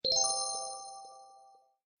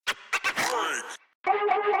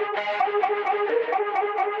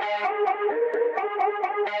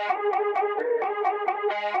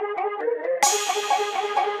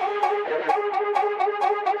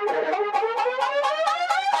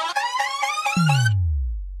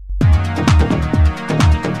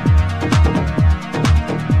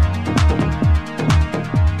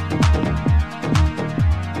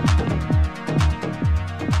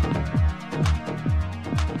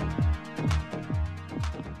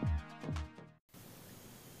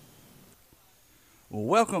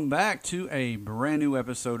Welcome back to a brand new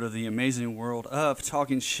episode of the amazing world of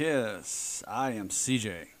Talking Shiz. I am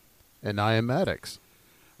CJ. And I am Maddox.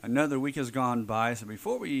 Another week has gone by, so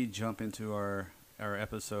before we jump into our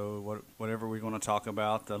episode, whatever we're going to talk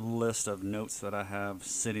about, the list of notes that I have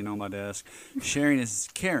sitting on my desk, sharing is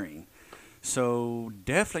caring. So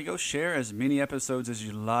definitely go share as many episodes as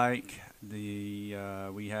you like. We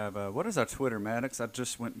have, what is our Twitter, Maddox? I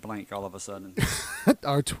just went blank all of a sudden.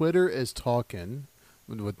 Our Twitter is talkin'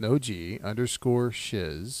 with no G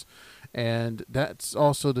 _shiz. And that's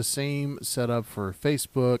also the same setup for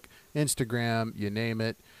Facebook, Instagram, you name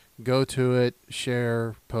it. Go to it,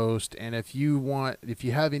 share, post, and if you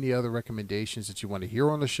have any other recommendations that you want to hear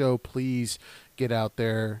on the show, please get out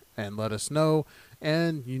there and let us know.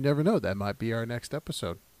 And you never know, that might be our next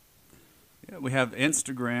episode. Yeah, we have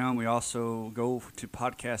Instagram. We also go to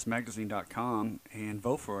podcastmagazine.com and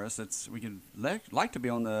vote for us. We can like to be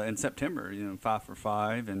on in September, 5 for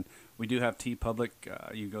 5, and we do have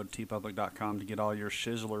TeePublic. You go to teepublic.com to get all your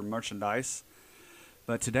Shizzler merchandise.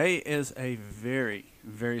 But today is a very,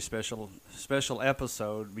 very special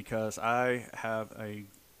episode because I have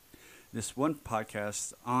this one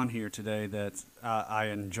podcast on here today that I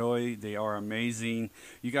enjoy. They are amazing.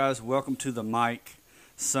 You guys, welcome to the mic,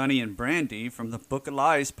 Sonny and Brandy from the Book of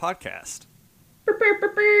Lies podcast.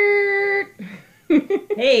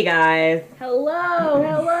 Hey guys.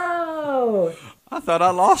 Hello. I thought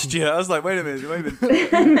I lost you. I was like, wait a minute.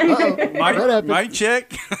 Mic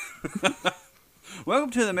check.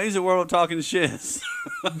 Welcome to the amazing world of Talking Shiz.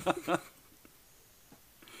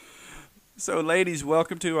 So, ladies,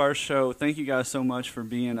 welcome to our show. Thank you guys so much for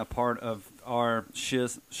being a part of our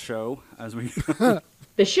Shiz show.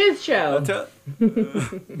 The Shiz show.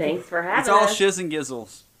 Thanks for having us. It's all shiz and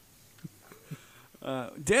gizzles.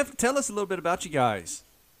 Dev, tell us a little bit about you guys.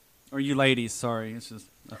 Or you ladies, sorry. It's just,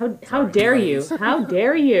 how dare you? How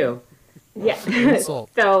dare you? Yeah.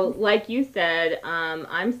 So, like you said,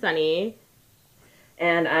 I'm Sunny.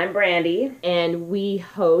 And I'm Brandy. And we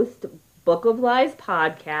host Book of Lies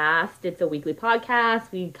podcast. It's a weekly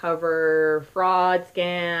podcast. We cover fraud,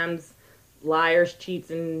 scams, liars, cheats,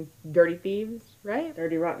 and dirty thieves, right?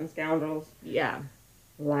 Dirty, rotten scoundrels. Yeah.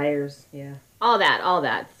 Liars, yeah. All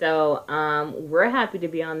that. So we're happy to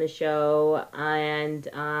be on the show and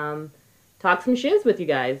talk some shiz with you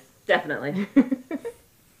guys. Definitely.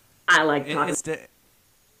 I like talking.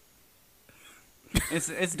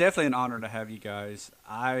 It's definitely an honor to have you guys.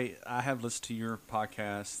 I have listened to your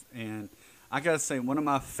podcast, and I gotta say, one of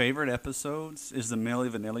my favorite episodes is the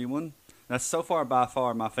Milli Vanilli one. That's so far by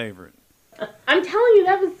far my favorite. I'm telling you,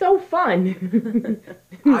 that was so fun.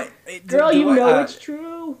 Girl, it's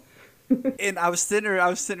true. And I was sitting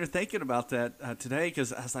there thinking about that today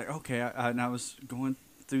because I was like, okay, and I was going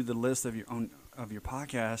through the list of your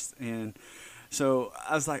podcast, and so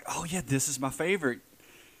I was like, oh yeah, this is my favorite.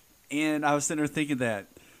 And I was sitting there thinking that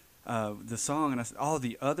the song, and I said, oh,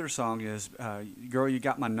 the other song is "Girl, You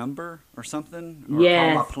Got My Number" or something. Or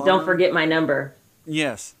yes, Don't Forget My Number.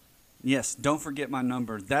 Yes, Don't Forget My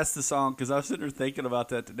Number. That's the song, because I was sitting there thinking about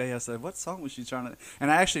that today. I said, what song was she trying to... And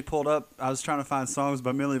I actually pulled up, I was trying to find songs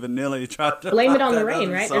by Milli Vanilli. Blame It on the Rain,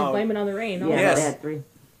 right? There's Blame It on the Rain. Yeah, yes. They had 3.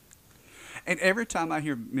 And every time I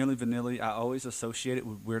hear Milli Vanilli, I always associate it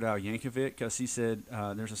with Weird Al Yankovic, because he said,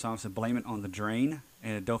 there's a song that said, "Blame It on the Drain,"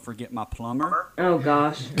 and "Don't Forget My Plumber." Oh,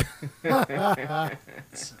 gosh. I'm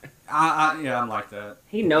like that.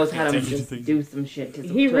 He knows how to just do some shit.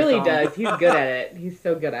 He really does. He's good at it. He's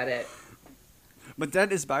so good at it. But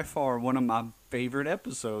that is by far one of my favorite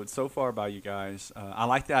episodes so far by you guys. I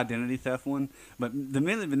like the identity theft one, but the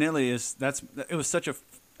Milli Vanilli it was such a...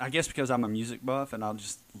 I guess because I'm a music buff and I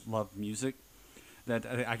just love music, that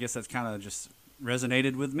I guess that's kind of just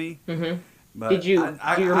resonated with me. Mm-hmm. But do you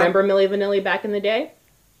remember Milli Vanilli back in the day?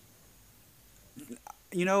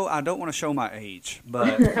 I don't want to show my age,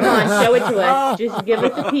 but... Come on, show it to us. Just give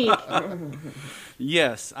us a peek.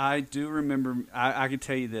 Yes, I do remember. I can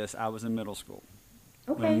tell you this. I was in middle school.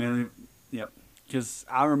 Okay. Yep. Because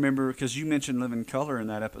I remember, because you mentioned Living Color in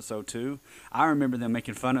that episode too. I remember them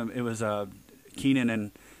making fun of, it was Keenan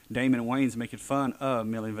and Damon Wayans making fun of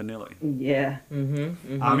Milli Vanilli. Yeah. Mm-hmm,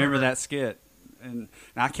 mm-hmm. I remember that skit. And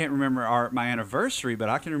I can't remember my anniversary, but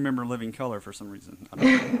I can remember Living Color for some reason. I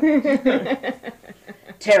don't know.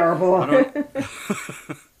 Terrible.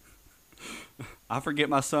 I forget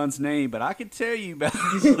my son's name, but I can tell you about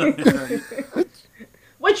it.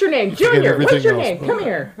 What's your name? Junior, what's your name? Come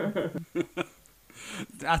here.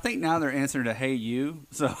 I think now they're answering to "Hey You."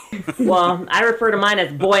 So. Well, I refer to mine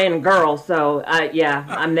as boy and girl. So yeah,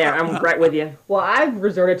 I'm there. I'm right with you. Well, I've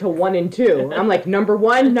resorted to 1 and 2. I'm like number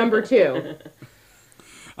 1, number 2.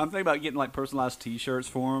 I'm thinking about getting like personalized T-shirts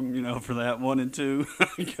for him, for that 1 and 2.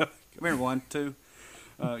 Come here, 1, 2.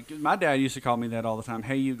 'Cause my dad used to call me that all the time.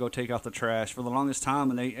 Hey, you go take out the trash. For the longest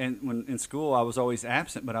time, and when in school, I was always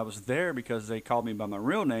absent, but I was there because they called me by my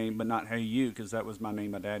real name, but not Hey You, because that was my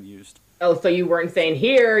name my dad used. Oh, so you weren't saying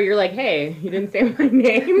here. You're like, hey, you didn't say my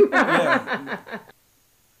name. Yeah.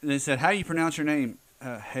 And they said, how do you pronounce your name?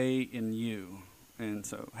 Hey and You. And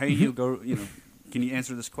so, hey, you go. Can you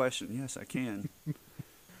answer this question? Yes, I can.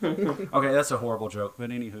 Okay, that's a horrible joke,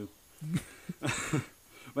 but anywho.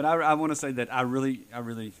 But I want to say that I really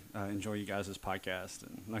enjoy you guys' podcast,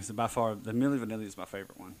 and like I said, by far the Milli Vanilli is my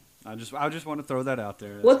favorite one. I just want to throw that out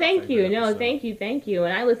there. That's Well, my thank you. favorite No, episode. thank you.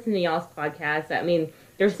 And I listen to y'all's podcast. I mean,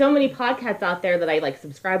 there's so many podcasts out there that I like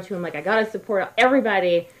subscribe to. I'm like, I gotta support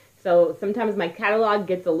everybody. So sometimes my catalog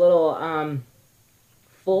gets a little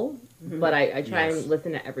full, but I try Yes. and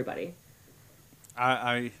listen to everybody.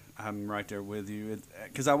 I'm right there with you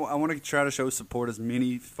because I want to try to show support as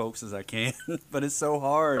many folks as I can, but it's so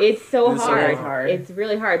hard. It's so It's so hard. hard. It's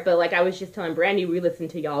really hard. But like I was just telling Brandy, we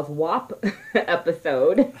listened to y'all's WAP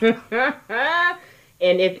episode.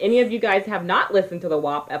 And if any of you guys have not listened to the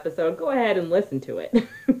WAP episode, go ahead and listen to it.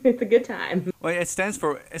 It's a good time. Well, it stands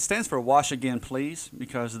for Wash Again Please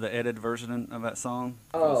because of the edited version of that song.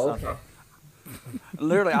 Oh, okay.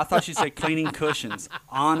 Literally, I thought she said cleaning cushions.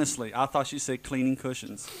 Honestly, I thought she said cleaning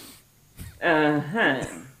cushions. Uh-huh.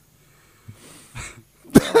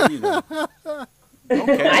 Well,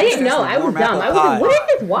 Okay, I didn't know. I was warm dumb. apple I was like, pie. what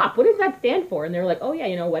is this WAP? What does that stand for? And they were like, oh, yeah,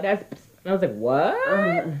 you know what? And I was like, what?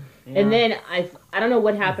 And then I don't know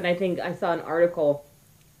what happened. I think I saw an article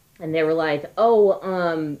and they were like,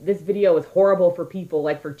 oh, this video is horrible for people,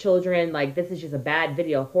 like for children. Like, this is just a bad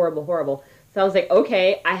video. Horrible, horrible. So I was like,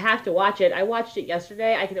 okay, I have to watch it. I watched it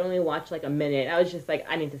yesterday. I could only watch like a minute. I was just like,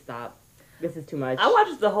 I need to stop. This is too much. I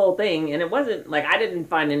watched the whole thing, and it wasn't like I didn't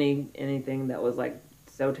find anything that was like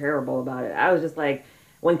so terrible about it. I was just like,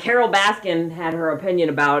 when Carol Baskin had her opinion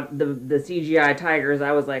about the CGI tigers,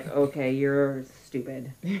 I was like, okay, you're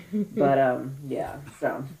stupid. But yeah,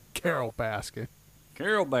 so Carol Baskin.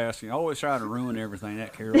 Carol Baskin always trying to ruin everything.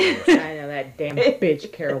 That Carol Baskin. I know that damn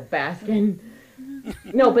bitch, Carol Baskin.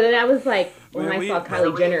 No, but then I was like, when Well, I saw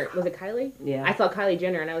Kylie Jenner, was it Kylie? yeah, I saw Kylie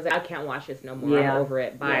Jenner and I was like, I can't watch this no more. Yeah. I'm over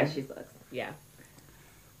it. Bye. yeah, she sucks. Yeah.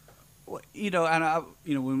 Well,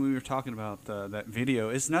 and when we were talking about that video,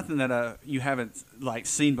 it's nothing that you haven't like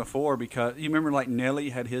seen before because you remember like Nelly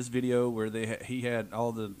had his video where he had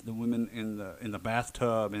all the women in the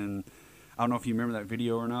bathtub, and I don't know if you remember that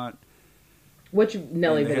video or not. Which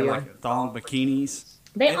Nelly And they had, video? like thong bikinis.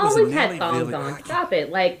 They It was a always had Nelly thongs video. on. Stop it.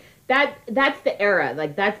 Like that's the era.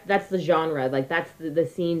 Like that's the genre. Like that's the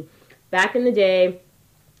scene. Back in the day,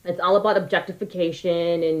 it's all about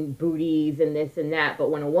objectification and booties and this and that. But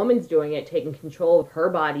when a woman's doing it, taking control of her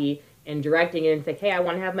body and directing it and say, hey, I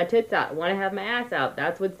want to have my tits out. I want to have my ass out.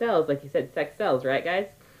 That's what sells. Like you said, sex sells, right, guys?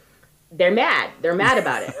 They're mad. They're mad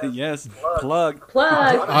about it. Yes, plug.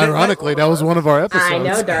 Plug. Ironically, that was one of our episodes. I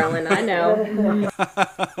know, darling. I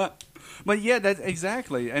know. But yeah, that's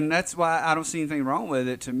exactly, and that's why I don't see anything wrong with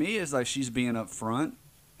it. To me, it's like she's being upfront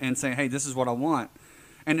and saying, "Hey, this is what I want,"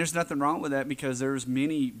 and there's nothing wrong with that because there's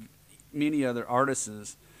many other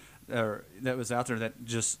artists that was out there that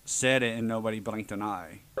just said it and nobody blinked an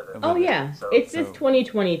eye. Oh with it. yeah, it's this So-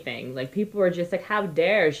 2020 thing. Like people are just like, how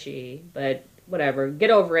dare she? But whatever,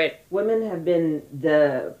 get over it. Women have been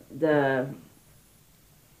the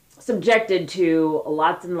subjected to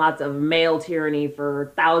lots and lots of male tyranny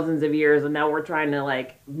for thousands of years, and now we're trying to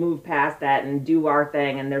like move past that and do our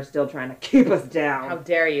thing, and they're still trying to keep us down. How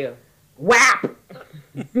dare you? WAP!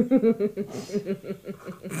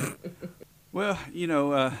 Well,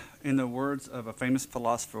 in the words of a famous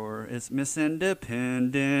philosopher, it's Miss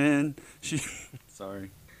Independent. She,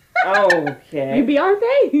 sorry. You Okay,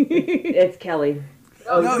 Beyonce? it's Kelly.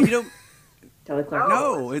 No, you don't. Kelly Clarkson.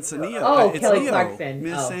 No, it's a Neo. Oh, It's Kelly Neo. Clarkson.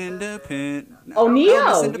 Miss Oh. Independent. Oh, No, Neo!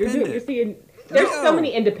 Miss You're Independent. seeing. There's so Neo.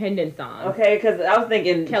 many independent songs. Okay, because I was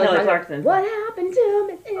thinking Kelly Clarkson. What happened to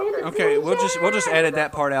Miss Independent? Okay, we'll just edit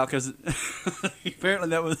that part out because apparently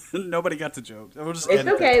that was nobody got the joke. We'll just It's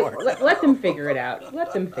edit okay. that part. Let them figure it out.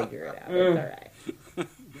 Let them figure it out. It's all right.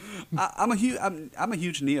 I'm a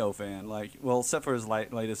huge Neo fan. Like, well, except for his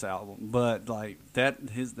latest album, but like that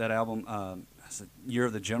album, Year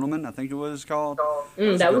of the Gentleman, I think it was called.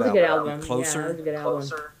 That was a good album. Closer. Yeah, that was a good album.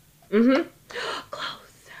 Mm-hmm. Closer.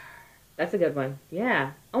 That's a good one.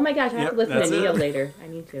 Yeah. Oh my gosh, I have Yep, to listen that's to Neo it. later. I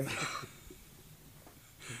need to.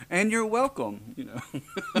 And you're welcome.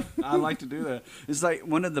 I like to do that. It's like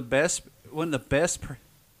one of the best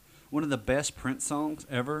Prince songs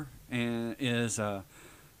ever, and is now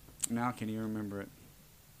can you remember it?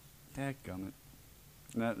 Dadgummit.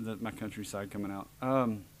 That my countryside coming out.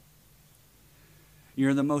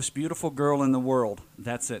 You're the most beautiful girl in the world.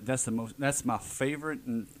 That's it. That's my favorite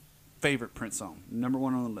Prince song. Number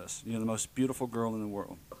 1 on the list. You're the most beautiful girl in the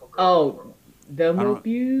world. Oh, the most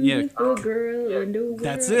yeah. beautiful girl in the world.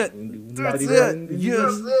 That's it. That's it.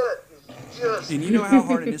 Yes. And you know how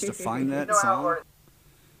hard it is to find that song?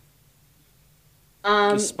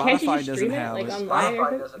 Because Can't you Spotify just doesn't stream it have like it. online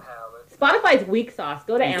or something? Spotify's weak sauce.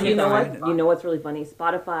 Go to Amazon. You know find what? You know what's really funny?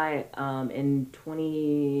 Spotify in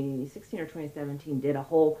 2016 or 2017 did a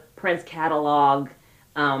whole Prince catalog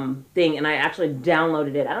thing, and I actually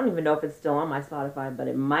downloaded it. I don't even know if it's still on my Spotify, but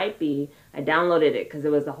it might be. I downloaded it because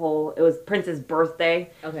it was Prince's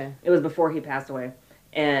birthday. Okay. It was before he passed away,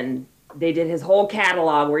 and they did his whole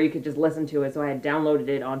catalog where you could just listen to it. So I had downloaded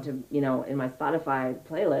it onto in my Spotify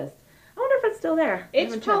playlist. I wonder if it's still there.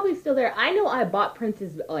 It's probably still there. I know I bought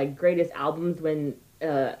Prince's greatest albums when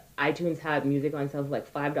iTunes had music on sale for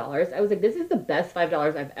like $5. I was like, this is the best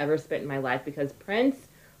 $5 I've ever spent in my life because Prince,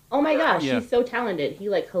 oh my gosh, Yeah. he's so talented. He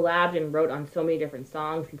collabed and wrote on so many different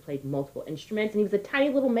songs. He played multiple instruments, and he was a tiny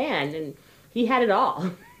little man, and he had it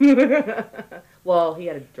all. Well, he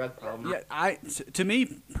had a drug problem. Yeah, to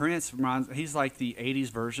me, Prince he's like the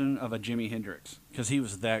 '80s version of a Jimi Hendrix because he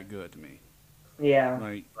was that good to me. Yeah.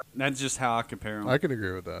 Like that's just how I compare him. I can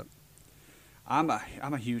agree with that. I'm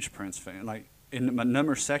a huge Prince fan. Like in my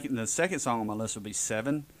the second song on my list would be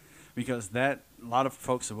 7, because a lot of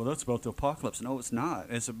folks say, well, that's about the apocalypse. No, it's not.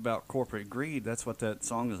 It's about corporate greed. That's what that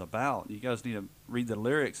song is about. You guys need to read the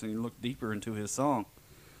lyrics and look deeper into his song.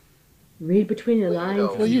 Read between the lines.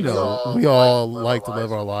 Well, we all like to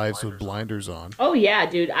live our lives with blinders on. Oh yeah,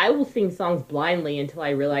 dude. I will sing songs blindly until I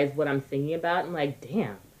realize what I'm singing about. I'm like,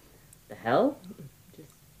 damn, the hell?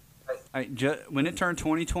 When it turned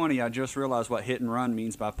 2020, I just realized what "Hit and Run"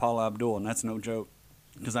 means by Paula Abdul, and that's no joke,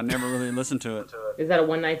 because I never really listened to it. Is that a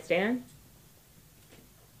one night stand?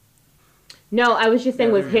 No, I was just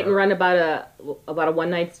saying, was "Hit and Run" about a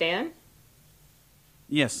one night stand?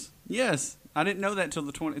 Yes. I didn't know that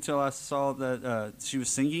till I saw that she was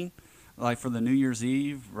singing, like for the New Year's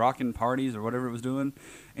Eve rocking parties or whatever it was doing,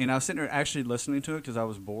 and I was sitting there actually listening to it because I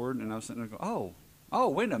was bored, and I was sitting there going, oh,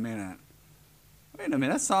 wait a minute,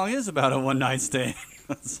 that song is about a one night stand.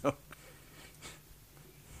 So,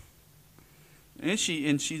 and she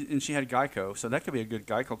had Geico, so that could be a good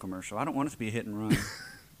Geico commercial. I don't want it to be a hit and run.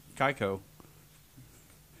 Geico,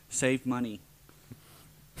 save money.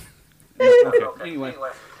 Okay. Anyway,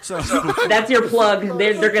 so That's your plug.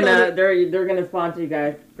 They're gonna sponsor you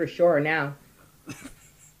guys. For sure now.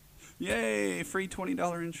 yay, free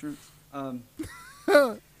 $20 insurance.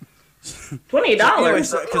 $20.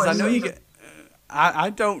 Because I know you get. I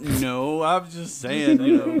don't know. I'm just saying.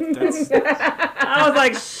 That's. I was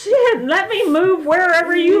like, shit. Let me move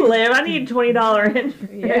wherever you live. I need $20 insurance.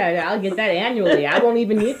 Yeah, I'll get that annually. I won't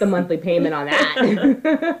even need the monthly payment on that.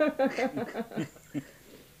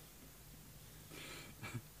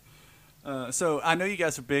 So I know you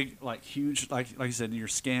guys are big, like huge, like you said, you're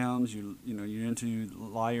scams. You're into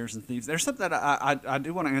liars and thieves. There's something that I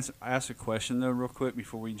do want to ask a question though, real quick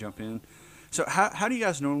before we jump in. So how do you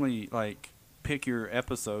guys normally pick your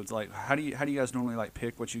episodes? Like how do you guys normally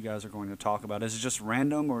pick what you guys are going to talk about? Is it just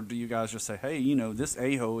random, or do you guys just say, hey, this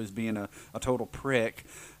a-hole is being a total prick,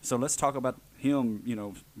 so let's talk about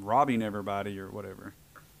him, robbing everybody or whatever?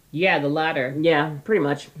 Yeah, the latter. Yeah, pretty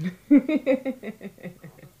much.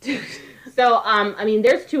 So,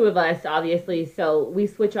 there's two of us, obviously, so we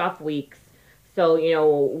switch off weeks. So,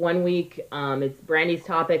 1 week it's Brandy's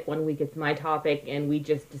topic, 1 week it's my topic, and we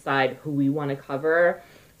just decide who we want to cover.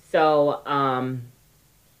 So,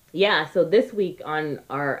 so this week on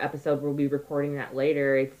our episode, we'll be recording that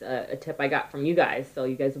later. It's a tip I got from you guys, so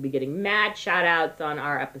you guys will be getting mad shout-outs on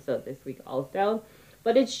our episode this week also.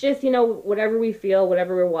 But it's just, whatever we feel,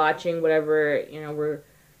 whatever we're watching, whatever, we're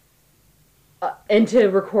into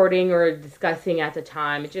recording or discussing at the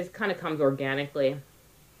time. It just kind of comes organically.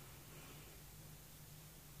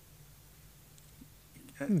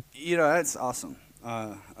 That's awesome.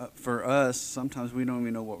 For us, sometimes we don't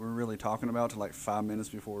even know what we're really talking about till 5 minutes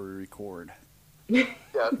before we record.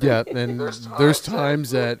 Yeah, and there's times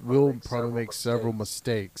that we'll probably make several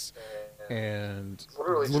mistakes and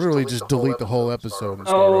literally just delete the whole episode and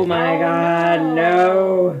start Oh over. my god,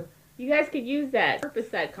 no. You guys could use that, purpose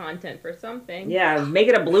that content for something. Yeah, make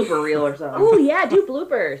it a blooper reel or something. Oh yeah, do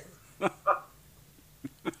bloopers.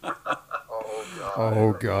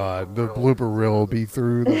 Oh god, the blooper reel will be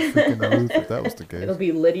through the freaking roof if that was the It'll case.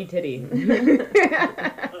 be litty titty.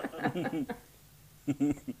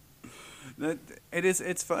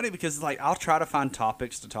 It's funny because I'll try to find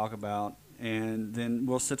topics to talk about, and then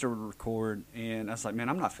we'll sit there and record. And I was like, man,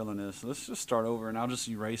 I'm not feeling this. Let's just start over, and I'll just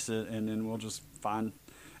erase it, and then we'll just find.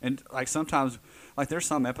 And like sometimes, like there's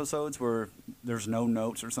some episodes where there's no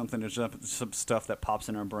notes or something. There's just some stuff that pops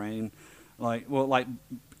in our brain, like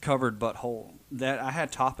covered butthole. That I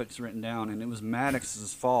had topics written down, and it was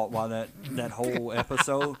Maddox's fault why that whole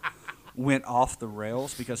episode went off the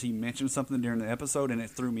rails, because he mentioned something during the episode, and it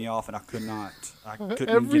threw me off, and I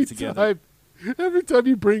couldn't get together. Every time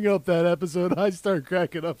you bring up that episode, I start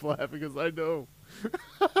cracking up laughing because I know.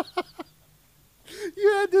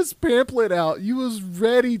 You had this pamphlet out. You was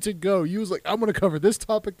ready to go. You was like, I'm going to cover this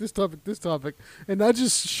topic, this topic, this topic. And I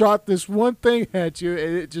just shot this one thing at you,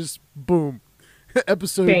 and it just, boom.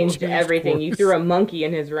 Episode changed everything. course. You threw a monkey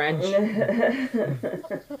in his wrench.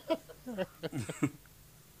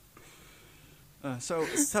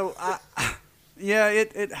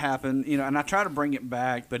 It happened, and I tried to bring it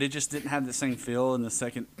back, but it just didn't have the same feel in the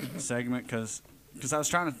second segment because I was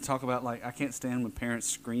trying to talk about, like, I can't stand when parents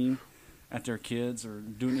scream at their kids or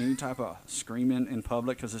doing any type of screaming in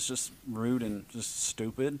public because it's just rude and just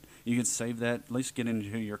stupid. You can save that, at least get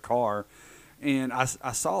into your car. And I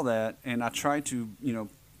saw that, and I tried to,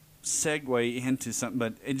 segue into something,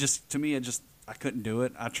 but I couldn't do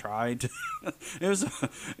it. I tried. It was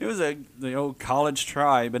the old college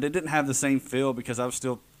try, but it didn't have the same feel because I was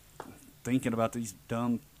still thinking about these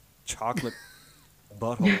dumb chocolate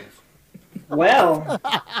buttholes. Well,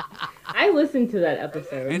 I listened to that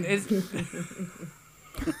episode. And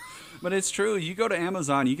but it's true. You go to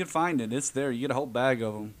Amazon, you can find it. It's there. You get a whole bag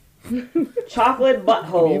of them. chocolate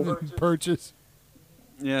butthole. Even purchase.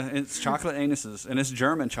 Yeah, it's chocolate anuses, and it's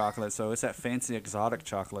German chocolate, so it's that fancy exotic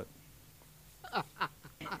chocolate.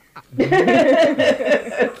 You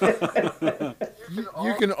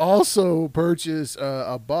can also purchase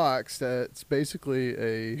a box that's basically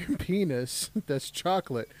a penis that's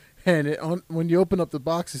chocolate, and when you open up the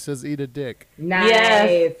box, it says "Eat a dick." Nice.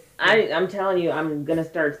 Yes. I'm telling you, I'm gonna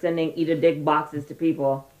start sending eat a dick boxes to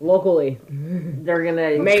people. Locally. They're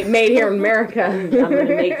gonna Made here in America. I'm gonna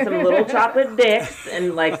make some little chocolate dicks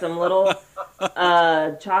and like some little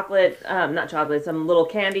some little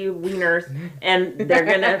candy wieners, and they're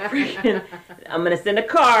gonna freaking. I'm gonna send a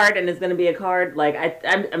card, and it's gonna be a card like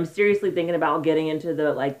I'm seriously thinking about getting into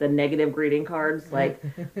the negative greeting cards, like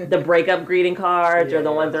the breakup greeting cards, or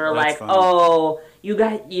the ones that are like, fun. oh,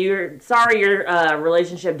 you're sorry your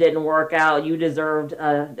relationship didn't work out, you deserved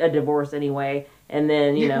a divorce anyway. And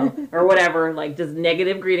then, or whatever, like just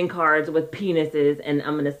negative greeting cards with penises, and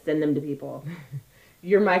I'm gonna send them to people.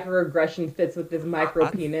 Your microaggression fits with this micro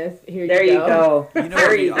penis. There you go.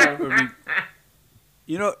 There you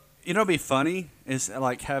go. It'd be funny is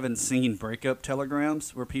like having singing breakup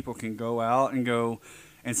telegrams where people can go out and go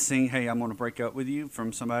and sing, "Hey, I'm gonna break up with you"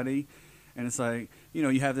 from somebody, and it's like,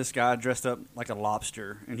 you have this guy dressed up like a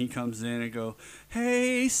lobster, and he comes in and go,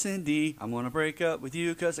 "Hey, Cindy, I'm gonna break up with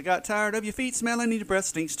you because I got tired of your feet smelling and your breath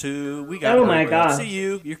stinks too. We got Oh my God. See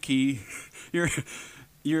you. Your key,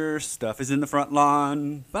 your stuff is in the front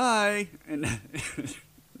lawn. Bye." And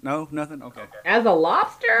no, nothing. Okay. As a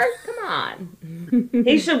lobster? Come on.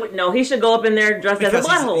 He should go up in there dressed Because as a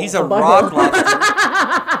butthole. he's a butthole. rock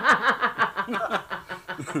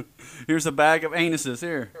lobster. Here's a bag of anuses.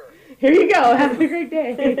 Here. Here you go. Have a great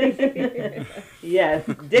day. Yes,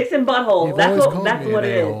 dicks and buttholes. You've That's always called that's me what an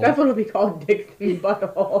it is. a-hole. That's what it'll be called, dicks and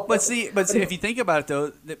butthole. But see, if you think about it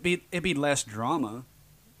though, it'd be less drama.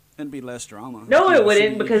 It'd be less drama. No, it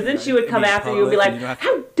wouldn't, See, because then she would come it'd be after you and be public, like, you don't have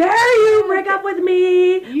 "How dare you break up with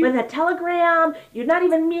me with a telegram? You're not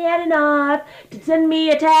even man enough to send me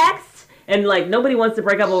a text." And like nobody wants to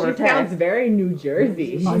break up over She sounds text. very New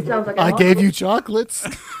Jersey. She sounds like I gave you chocolates.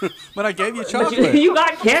 But I gave you But chocolate. you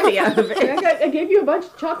got candy out of it. I gave you a bunch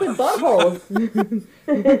of chocolate buttholes.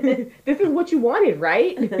 This is what you wanted,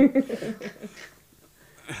 right?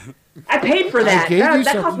 I paid for that. I gave you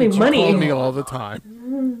That cost me something that you called me money. all the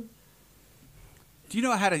time. Do you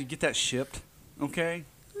know how to get that shipped? Okay.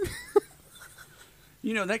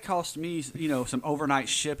 That cost me, some overnight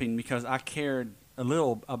shipping because I cared a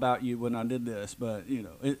little about you when I did this, but it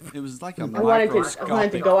was like a I wanted to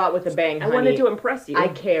microscopic. go out with a bang. I Honey. wanted to impress you. I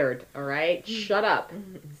cared. All right, shut up.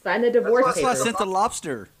 Sign the divorce That's why I papers. sent the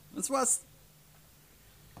lobster. That's why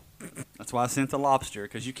I sent the lobster,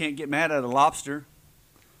 because you can't get mad at a lobster.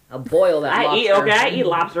 I'll boil that I lobster. eat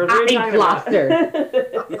lobster. What I are you eat talking about? lobster.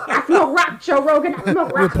 I smoke rock, Joe Rogan. I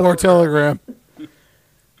smoke rock. Report telegram.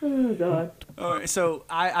 Oh God. All right, so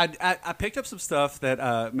I picked up some stuff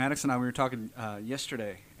that Maddox and I were talking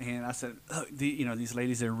yesterday, and I said, these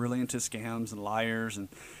ladies are really into scams and liars, and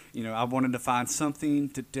I wanted to find something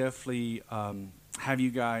to definitely have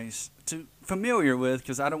you guys to familiar with,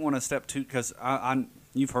 because I don't want to step too, because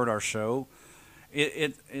you've heard our show.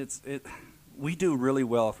 It we do really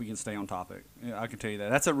well if we can stay on topic. Yeah, I can tell you that.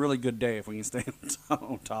 That's a really good day if we can stay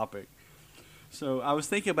on topic. So I was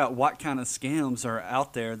thinking about what kind of scams are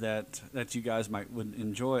out there that you guys would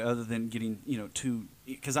enjoy, other than getting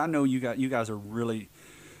because I know you guys are really.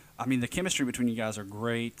 I mean, the chemistry between you guys are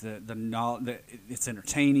great. It's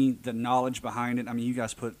entertaining. The knowledge behind it. I mean, you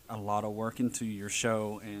guys put a lot of work into your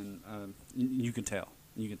show, and you can tell.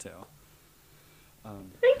 You can tell.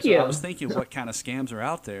 Thank So you. I was thinking what kind of scams are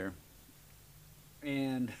out there,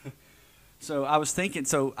 and so I was thinking.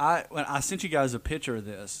 So when I sent you guys a picture of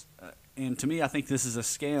this, and to me, I think this is a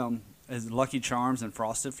scam. As Lucky Charms and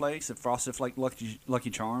Frosted Flakes, if Frosted Flake Lucky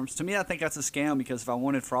Charms. To me, I think that's a scam, because if I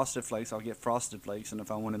wanted Frosted Flakes, I'll get Frosted Flakes, and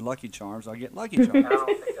if I wanted Lucky Charms, I'll get Lucky Charms.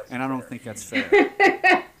 And I don't think that's fair.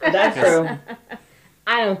 That's true.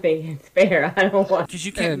 I don't think it's fair. I don't want. Because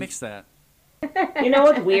you can't mix that. You know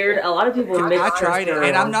what's weird? A lot of people mix I tried it, their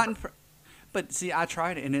and I'm not. But see, I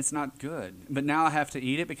tried it, and it's not good. But now I have to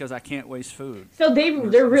eat it because I can't waste food. So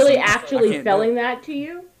they're really I actually can't do selling it. that to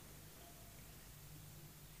you?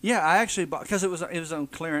 Yeah, I actually bought, because it was on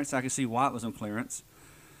clearance. I could see why it was on clearance.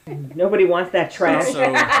 Nobody wants that trash. So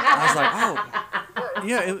I was like, oh,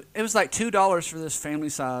 yeah, it was like $2 for this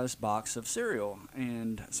family-sized box of cereal,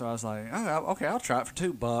 and so I was like, oh, okay, I'll try it for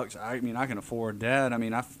 $2. I mean, I can afford that. I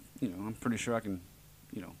mean, I'm pretty sure I can,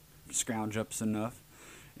 scrounge up enough,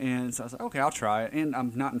 and so I was like, okay, I'll try it, and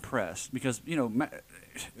I'm not impressed because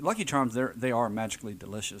Lucky Charms they are magically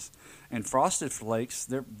delicious, and Frosted Flakes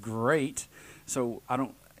they're great. So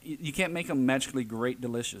you can't make them magically great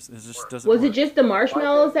delicious. It just doesn't Was work. it just the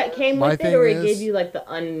marshmallows that came My with it, thing or it is- gave you like the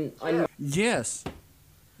Yes.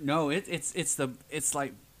 No, it has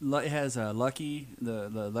Lucky,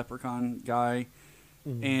 the leprechaun guy,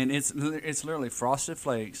 and it's literally Frosted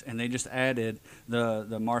Flakes, and they just added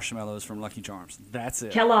the marshmallows from Lucky Charms. That's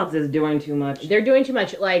it. Kellogg's is doing too much. They're doing too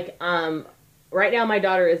much. Like, right now my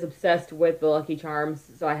daughter is obsessed with the Lucky Charms,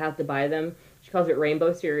 so I have to buy them. She calls it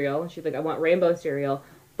rainbow cereal. She's like, I want rainbow cereal.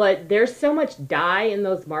 But there's so much dye in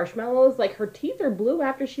those marshmallows. Like, her teeth are blue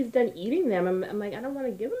after she's done eating them. I'm like, I don't want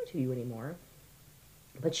to give them to you anymore.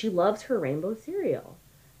 But she loves her rainbow cereal.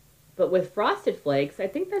 But with Frosted Flakes, I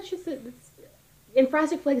think that's just and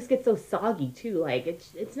Frosted Flakes get so soggy too. Like,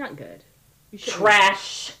 it's not good. You shouldn't-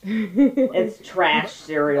 Trash. It's trash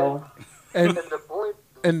cereal. And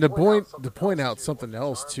to point out something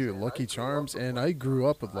else too, Lucky Charms, and I grew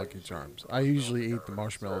up with Lucky Charms. I usually eat the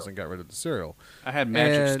marshmallows and got rid of the cereal. I had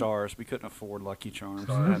Magic And- Stars. We couldn't afford Lucky Charms.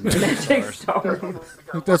 I had Magic Stars.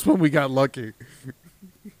 That's when we got lucky.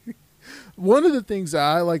 One of the things that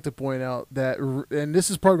I like to point out and this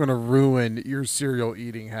is probably going to ruin your cereal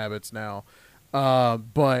eating habits now,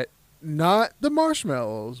 but not the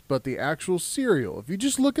marshmallows, but the actual cereal. If you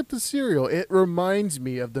just look at the cereal, it reminds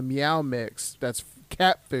me of the Meow Mix. That's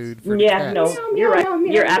cat food for Yeah, cats. no, you're right.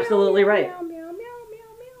 You're absolutely right. Meow, meow, meow, meow,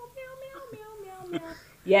 meow, meow, meow, meow.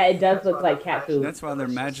 Yeah, it does look like cat food. That's why they're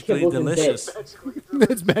magically Kibbles and delicious.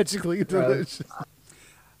 It's magically delicious.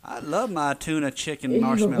 I love my tuna chicken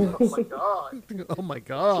marshmallows. Oh my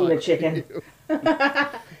god! Tuna chicken.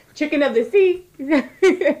 Chicken of the sea.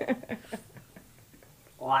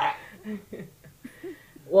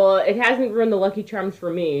 Well, it hasn't ruined the Lucky Charms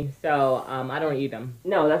for me, so I don't eat them.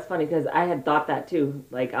 No, that's funny because I had thought that too.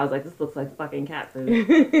 Like, I was like, this looks like fucking cat food.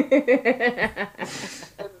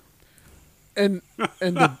 And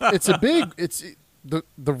the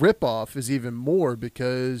ripoff is even more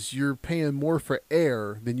because you're paying more for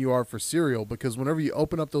air than you are for cereal, because whenever you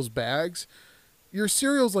open up those bags, your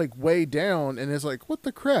cereal's like way down, and it's like, what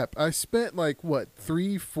the crap? I spent like what,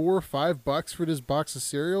 $3, $4, $5 for this box of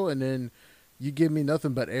cereal, and then you give me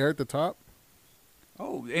nothing but air at the top.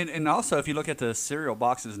 Oh, and also if you look at the cereal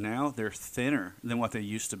boxes now, they're thinner than what they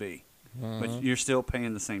used to be. But you're still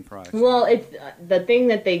paying the same price. Well, it's the thing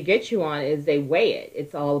that they get you on is they weigh it.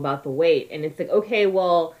 It's all about the weight, and it's like, okay,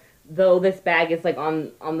 well, though this bag is like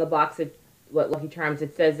on the box of Lucky Charms,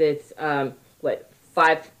 it says it's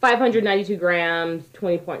 592 grams,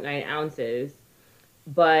 20.9 ounces,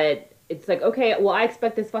 but it's like, okay, well, I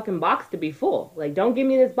expect this fucking box to be full. Like, don't give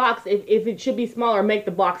me this box. If it should be smaller, make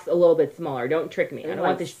the box a little bit smaller. Don't trick me. I don't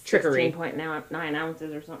want this trickery. 16.9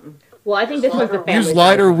 ounces or something. Well, I think this one's the family Use size.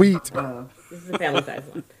 lighter wheat. This is a family size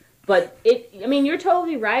one. But you're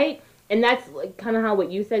totally right. And that's like kind of how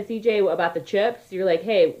what you said, CJ, about the chips. You're like,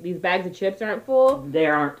 hey, these bags of chips aren't full. They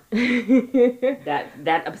aren't.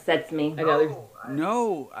 That upsets me. I know there's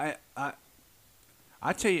No,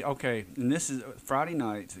 I tell you, okay, and this is Friday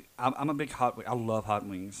night. I'm a big I love hot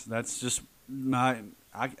wings. That's just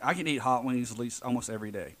I can eat hot wings at least almost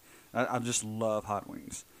every day. I just love hot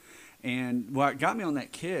wings. And what got me on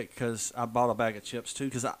that kick, because I bought a bag of chips too,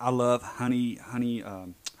 because I love honey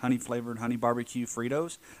flavored honey barbecue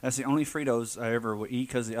Fritos. That's the only Fritos I ever would eat,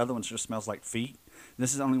 because the other ones just smells like feet.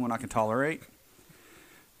 This is the only one I can tolerate.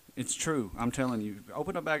 It's true. I'm telling you.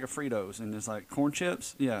 Open a bag of Fritos and it's like corn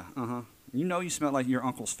chips. Yeah, You know, you smell like your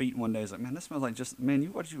uncle's feet one day. It's like, man, this smells like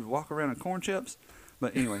you walk around in corn chips?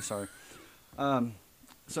 But anyway, sorry.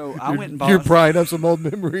 So I went and bought. You're prying up some old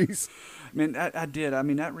memories. Man, I did. I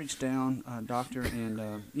mean, that reached down, doctor,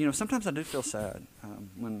 and sometimes I do feel sad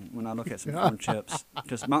when I look at some corn chips,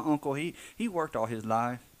 because my uncle he worked all his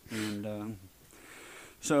life, and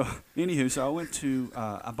so anywho, so I went to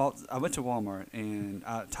Walmart, and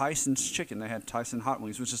Tyson's Chicken. They had Tyson hot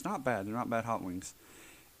wings, which is not bad. They're not bad hot wings,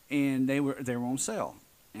 and they were on sale,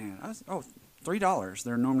 and I was $3.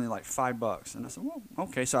 They're normally like $5, and I said, well,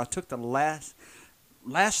 okay. So I took the last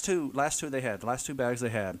two bags they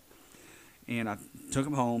had. And I took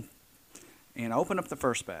them home, and I opened up the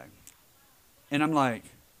first bag. And I'm like,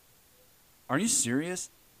 are you serious?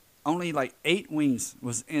 Only like 8 wings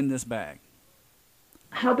was in this bag.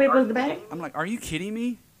 How big was the bag? I'm like, are you kidding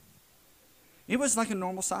me? It was like a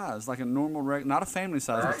normal size, like a normal, not a family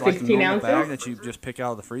size. It was like a 16 normal ounces? bag that you just pick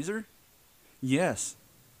out of the freezer. Yes.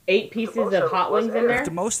 8 pieces of hot wings in there?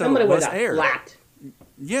 The most of Somebody it was would have air. slapped.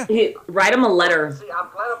 Yeah. Write him a letter.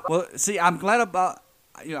 Well, see, I'm glad about,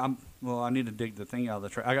 I need to dig the thing out of the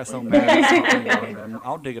trash. I got so mad.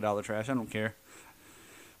 I'll dig it out of the trash. I don't care.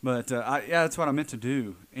 But, that's what I meant to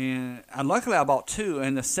do. And luckily I bought 2,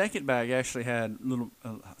 and the second bag actually had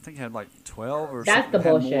I think it had like 12 or That's something. the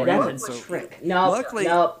bullshit. That's a So trick. Nope.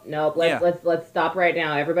 Let's stop right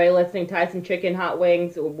now. Everybody listening, Tyson Chicken hot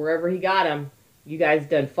wings, wherever he got them, you guys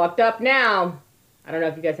done fucked up now. I don't know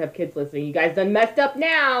if you guys have kids listening. You guys done messed up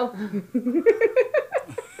now.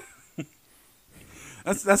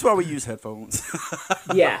 That's why we use headphones.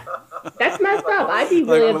 Yeah. That's messed up. I'd be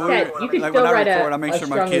really upset. You could like still when I write record, I a make sure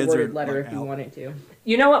my strongly kids are, worded letter like, if you out. wanted to.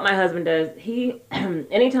 You know what my husband does? He,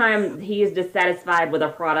 anytime he is dissatisfied with a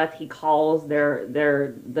product, he calls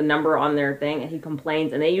the number on their thing and he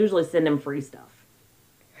complains, and they usually send him free stuff.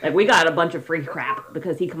 Like, we got a bunch of free crap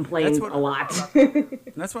because he complains a lot.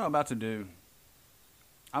 That's what I'm about to do.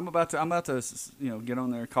 I'm about to get on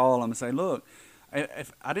there, call them, and say, look,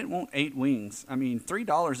 if I didn't want 8 wings. I mean,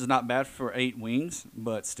 $3 is not bad for 8 wings,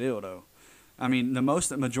 but still though. I mean, the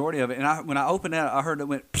majority of it. And when I opened that, I heard it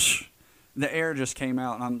went. Psh, the air just came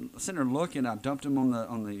out, and I'm sitting there looking. I dumped them on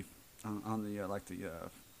the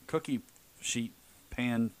cookie sheet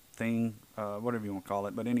pan thing, whatever you want to call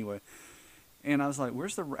it. But anyway, and I was like,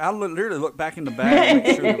 "Where's the?" I literally looked back in the bag to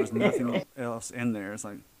make sure there was nothing else in there. It's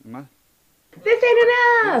like, am I? This ain't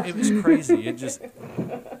enough. It was crazy. It just.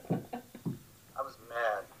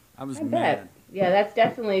 I was I mad. bet. Yeah, that's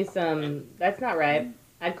definitely some. That's not right.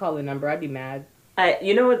 I'd call the number. I'd be mad.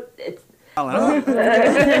 You know what? It's But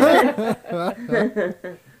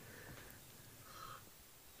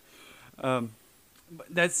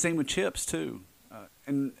that's the same with chips too,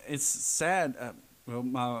 and it's sad. Well,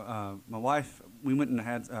 my wife, we went and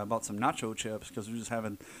had bought some nacho chips because we were just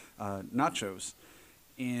having nachos,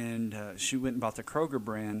 and she went and bought the Kroger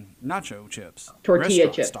brand nacho chips, Tortilla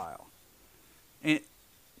restaurant chips style. And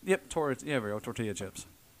tortilla chips.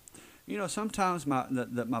 You know, sometimes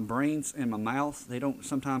my brains and my mouth, they don't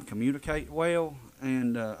sometimes communicate well,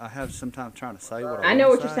 and I have sometimes trying to say what I know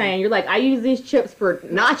want what to you're say. saying. You're like, I use these chips for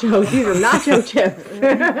nachos. These are nacho chips.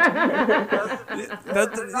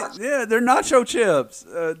 Yeah, they're nacho chips,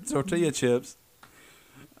 tortilla chips.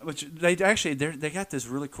 Which they got this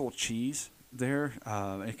really cool cheese there.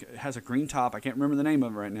 It has a green top. I can't remember the name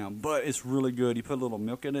of it right now, but it's really good. You put a little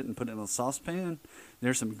milk in it and put it in a saucepan.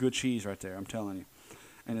 There's some good cheese right there, I'm telling you.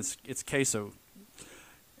 And it's queso.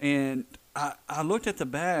 And I looked at the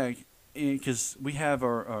bag because we have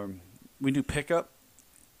we do pickup,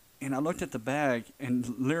 and I looked at the bag, and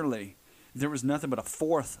literally there was nothing but a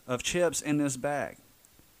fourth of chips in this bag.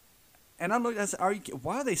 And I looked, I said,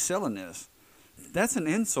 why are they selling this? That's an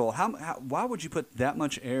insult. Why would you put that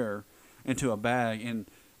much air into a bag and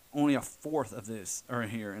only a fourth of this are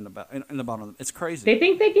here in the bottom? It's crazy. They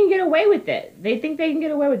think they can get away with it.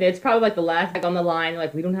 It's probably like the last bag on the line.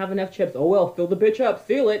 Like, we don't have enough chips. Oh, well, fill the bitch up.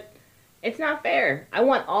 Seal it. It's not fair. I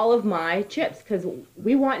want all of my chips because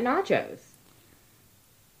we want nachos.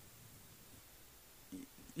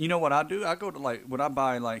 You know what I do? I go to when I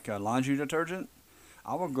buy laundry detergent,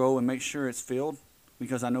 I will go and make sure it's filled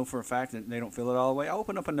because I know for a fact that they don't fill it all the way. I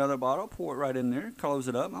open up another bottle, pour it right in there, close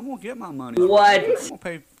it up. I'm going to get my money. What? I'm going to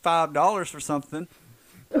pay $5 for something.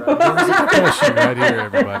 There's a question right here,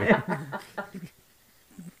 everybody.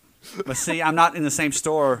 But see, I'm not in the same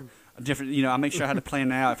store. Different, I make sure I had to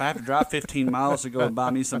plan out. If I have to drive 15 miles to go and buy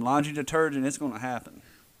me some laundry detergent, it's going to happen.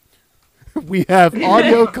 We have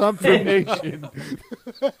audio confirmation.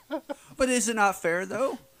 But is it not fair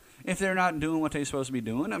though? If they're not doing what they're supposed to be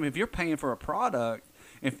doing, I mean, if you're paying for a product,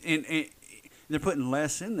 if they're putting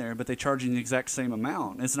less in there, but they're charging the exact same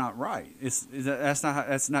amount, it's not right.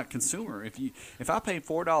 That's not consumer. If I pay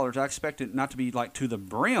 $4, I expect it not to be like to the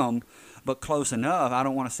brim, but close enough. I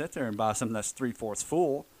don't want to sit there and buy something that's 3/4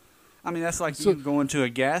 full. I mean, that's like you going to a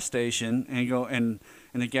gas station and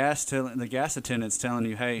the gas attendant's telling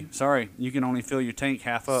you, hey, sorry, you can only fill your tank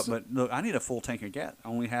half up, but look, I need a full tank of gas,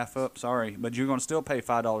 only half up, sorry, but you're going to still pay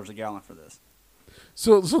 $5 a gallon for this.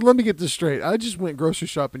 So let me get this straight. I just went grocery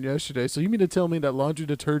shopping yesterday. So you mean to tell me that laundry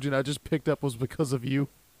detergent I just picked up was because of you?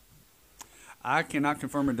 I cannot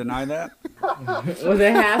confirm or deny that. Was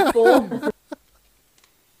it half full?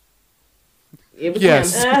 It was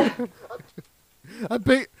Yes. him.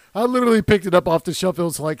 I literally picked it up off the shelf. It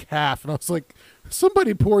was like half, and I was like,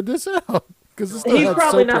 somebody poured this out. He's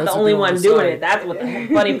probably not the only one doing it. That's what the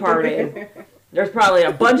funny part is. There's probably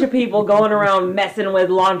a bunch of people going around messing with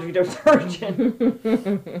laundry detergent.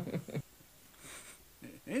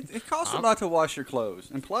 It costs a lot to wash your clothes.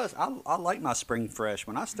 And plus, I like my spring fresh.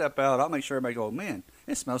 When I step out, I'll make sure everybody go, man,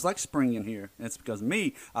 it smells like spring in here. And it's because of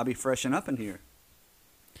me. I'll be freshening up in here.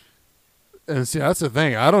 And see, that's the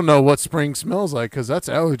thing. I don't know what spring smells like because that's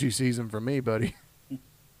allergy season for me, buddy.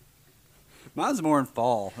 Mine's more in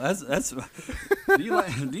fall. That's. Do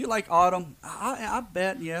you like autumn? I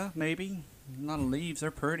bet, yeah, maybe. A lot of leaves.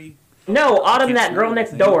 They're pretty. No, Autumn, that girl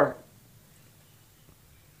next door.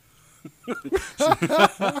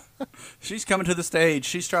 She's coming to the stage.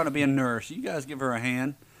 She's trying to be a nurse. You guys give her a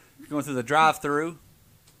hand. Going through the drive-through.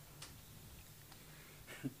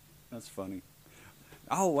 That's funny.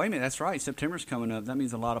 Oh, wait a minute. That's right. September's coming up. That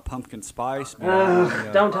means a lot of pumpkin spice.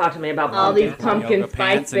 Don't talk to me about All these pumpkin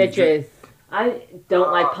spice bitches. I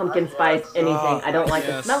don't like pumpkin spice anything. I don't like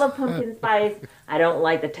the smell of pumpkin spice. I don't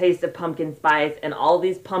like the taste of pumpkin spice. And all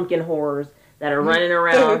these pumpkin whores that are running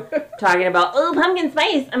around talking about, oh, pumpkin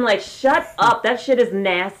spice. I'm like, shut up. That shit is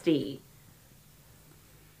nasty.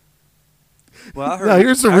 Well, Now,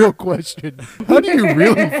 here's the real question. How do you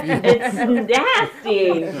really feel? It's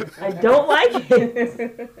nasty. I don't like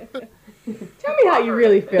it. Tell me how you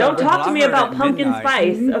really feel. Don't talk to I me heard about at pumpkin midnight.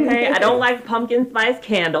 spice, okay? I don't like pumpkin spice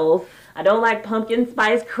candles. I don't like pumpkin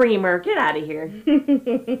spice creamer. Get out of here.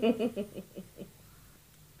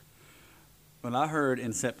 Well, I heard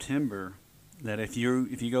in September that if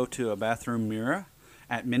you go to a bathroom mirror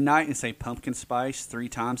at midnight and say pumpkin spice 3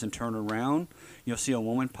 times and turn around, you'll see a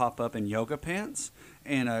woman pop up in yoga pants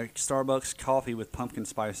and a Starbucks coffee with pumpkin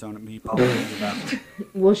spice on it be popping in the bathroom.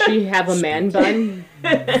 Will she have a man bun?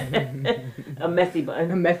 A messy A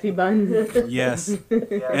bun. messy bun? Yes.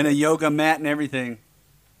 And a yoga mat and everything.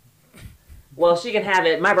 Well, she can have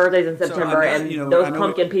it. My birthday's in September, I know- and you know, those I know-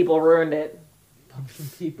 pumpkin people ruined it.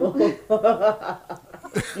 People. I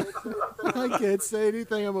can't say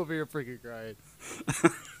anything. I'm over here freaking crying.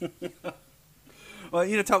 Well,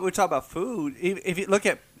 we talk about food. If you look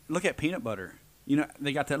at peanut butter,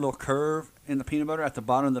 they got that little curve in the peanut butter at the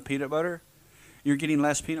bottom of the peanut butter. You're getting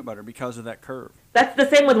less peanut butter because of that curve. That's the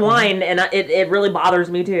same with wine, and it really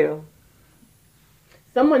bothers me too.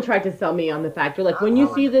 Someone tried to sell me on the fact, like, when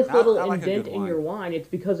you see this little I like a indent good in wine. your wine, it's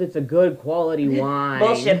because it's a good quality wine.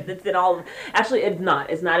 Bullshit. It's in all. Actually, it's not.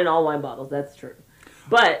 It's not in all wine bottles. That's true.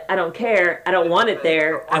 But I don't care. I don't want it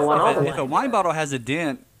there. I want all the If a wine. wine bottle has a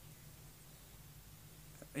dent,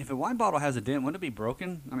 wouldn't it be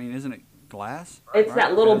broken? I mean, isn't it glass? It's Right?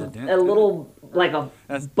 that It little, has a dent, a isn't it? little, like a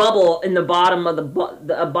That's- bubble in the bottom of the bottom,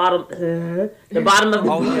 the bottom of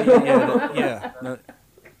the. Oh yeah. No,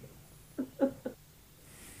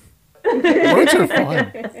 Words are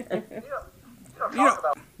fun.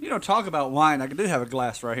 you don't talk about wine. I do have a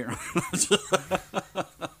glass right here.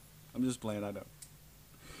 I'm just playing. I know.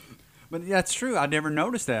 But yeah, it's true. I never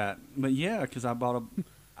noticed that. But yeah, because I bought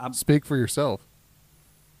a. Speak for yourself.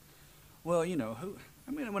 Well,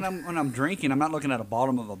 when I'm drinking, I'm not looking at the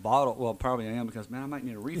bottom of a bottle. Well, probably I am because man, I might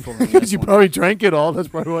need a refill. On Because this you one. probably drank it all. That's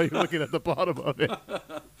probably why you're looking at the bottom of it.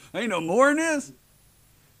 Ain't no more in this.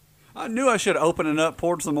 I knew I should have opened it up,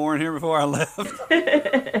 poured some more in here before I left.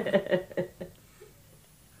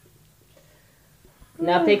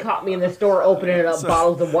 Now, if they caught me in the store opening up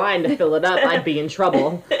bottles of wine to fill it up, I'd be in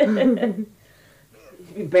trouble. You'd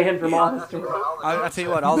be banned from all the stores. I tell you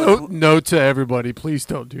what, all Note to everybody, please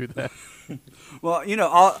don't do that. Well,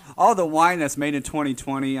 all the wine that's made in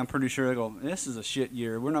 2020, I'm pretty sure they go, this is a shit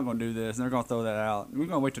year. We're not going to do this. And they're going to throw that out. We're going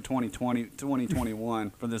to wait till 2020,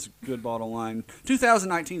 2021 for this good bottle of wine.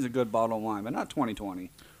 2019 is a good bottle of wine, but not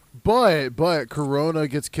 2020. But Corona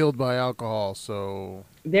gets killed by alcohol, so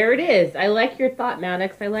There it is. I like your thought,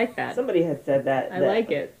 Maddox. I like that. Somebody had said that. I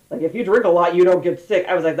like it. Like, if you drink a lot, you don't get sick.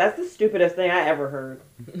 I was like, that's the stupidest thing I ever heard.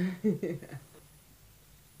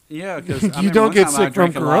 Yeah, because you don't get sick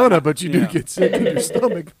from Corona, but you do get sick in your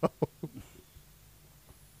stomach.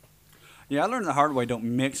 Yeah, I learned the hard way. Don't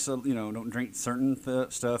mix, don't drink certain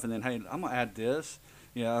stuff, and then, hey, I'm going to add this.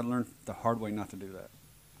 Yeah, I learned the hard way not to do that.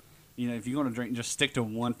 If you're going to drink, just stick to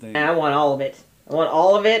one thing. And I want all of it. I want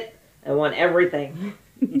all of it. I want everything.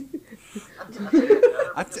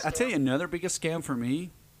 I tell you, another biggest scam for me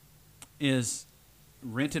is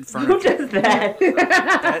rented Who furniture. does that?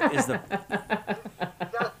 That is the...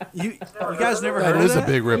 You guys never heard That of is that? a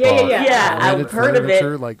big ripoff. Yeah, Rented I've heard of it.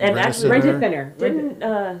 furniture, like And Rent-A-Center. Rent a Center.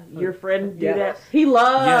 Didn't your friend do that? He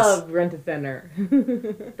loved Rent a Center.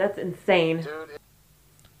 That's insane.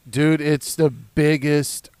 Dude, it's the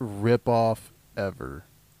biggest ripoff ever.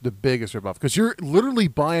 The biggest ripoff. Because you're literally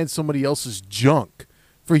buying somebody else's junk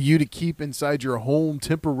for you to keep inside your home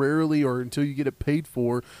temporarily or until you get it paid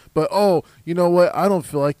for. But, oh, you know what? I don't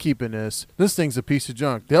feel like keeping this. This thing's a piece of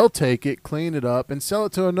junk. They'll take it, clean it up, and sell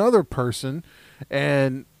it to another person.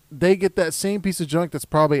 And they get that same piece of junk that's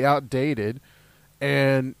probably outdated.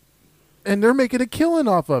 And they're making a killing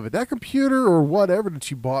off of it. That computer or whatever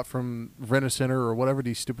that you bought from Rent-A-Center or whatever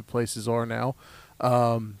these stupid places are now,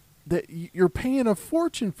 that you're paying a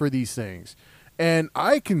fortune for these things. And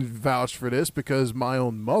I can vouch for this because my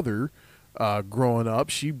own mother, growing up,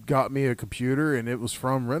 she got me a computer and it was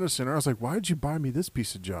from Rent-A-Center. I was like, why did you buy me this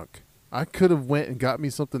piece of junk? I could have went and got me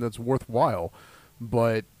something that's worthwhile.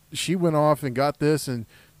 But she went off and got this and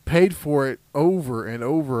paid for it over and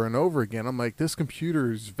over and over again. I'm like, this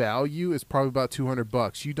computer's value is probably about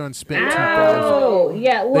 $200. You done spent $2,000. Oh,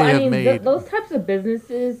 yeah. Well, They I have mean, made- those types of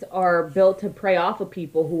businesses are built to prey off of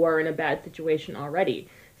people who are in a bad situation already.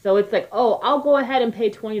 So it's like, oh, I'll go ahead and pay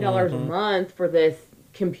 $20 a month for this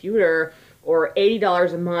computer or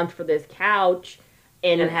 $80 a month for this couch.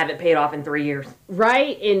 And have it paid off in 3 years.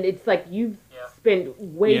 Right? And it's like you've spent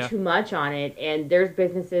way Yeah. too much on it. And there's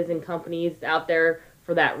businesses and companies out there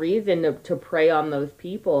for that reason to prey on those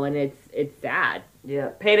people. And it's sad. Yeah.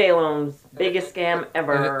 Payday loans. Biggest scam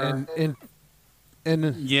ever.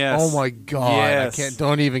 And Yes. oh my God, Yes. I can't.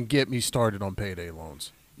 Don't even get me started on payday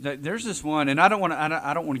loans. There's this one, and I don't want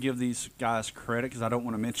to give these guys credit because I don't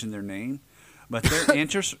want to mention their name, but their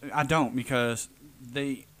interest I don't because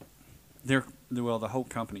the whole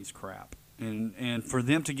company's crap, and for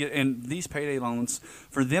them to get and these payday loans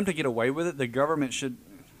for them to get away with it, the government should.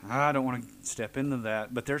 I don't want to step into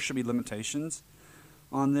that, but there should be limitations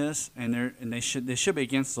on this, and they should be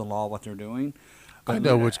against the law what they're doing. I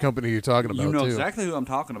know which company you're talking about. You know too. exactly who I'm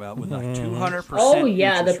talking about with like 200%. Oh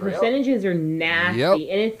yeah, the interest rate. percentages are nasty, Yep.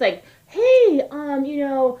 and it's like, hey,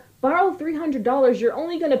 borrow $300. You're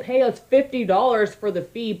only going to pay us $50 for the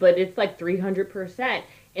fee, but it's like 300%,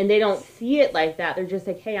 and they don't see it like that. They're just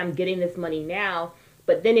like, hey, I'm getting this money now,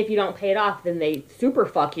 but then if you don't pay it off, then they super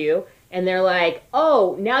fuck you, and they're like,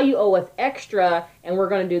 oh, now you owe us extra, and we're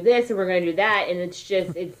going to do this and we're going to do that, and it's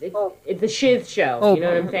just it's a shiz show. Oh. You know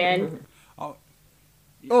what I'm saying?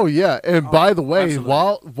 Oh yeah, and by the way,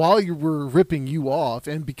 absolutely. while you were ripping you off,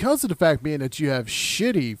 and because of the fact being that you have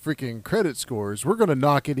shitty freaking credit scores, we're gonna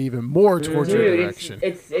knock it even more towards your Dude, direction.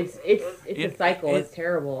 it's a cycle. It's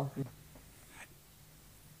terrible.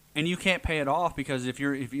 And you can't pay it off because if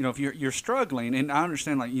you're struggling, and I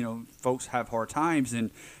understand like folks have hard times,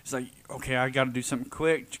 and it's like okay, I got to do something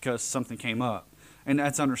quick because something came up, and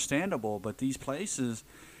that's understandable. But these places,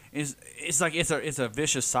 it's like it's a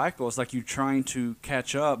vicious cycle. It's like you're trying to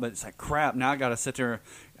catch up, but it's like crap. Now I got to sit there.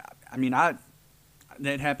 I mean,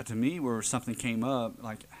 that happened to me where something came up,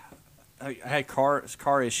 like I had car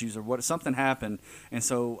issues or something happened, and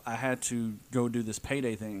so I had to go do this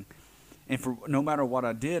payday thing. And for no matter what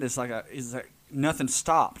I did, it's like nothing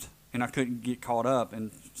stopped, and I couldn't get caught up.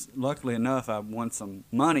 And luckily enough, I won some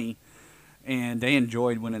money, and they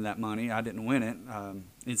enjoyed winning that money. I didn't win it.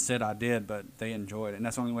 It said I did, but they enjoyed it, and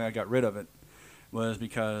that's the only way I got rid of it was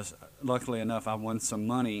because luckily enough, I won some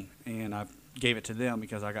money, and I gave it to them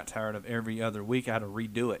because I got tired of every other week I had to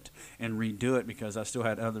redo it because I still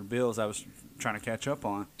had other bills I was trying to catch up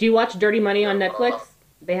on. Do you watch Dirty Money on Netflix?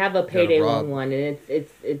 They have a payday Rob. loan one, and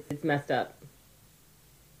it's messed up.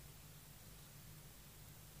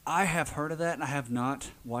 I have heard of that, and I have not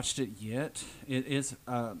watched it yet. It is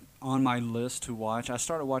on my list to watch. I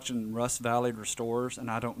started watching Rust Valley Restorers, and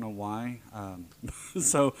I don't know why.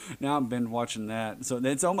 So now I've been watching that. So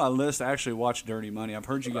it's on my list to actually watch Dirty Money. I've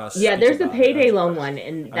heard you guys. Yeah, speak there's a about payday it. loan one,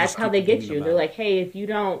 and I that's just how keep they get thinking you. about They're it. like, hey, if you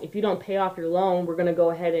don't pay off your loan, we're gonna go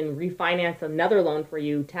ahead and refinance another loan for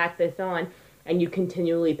you, tack this on, and you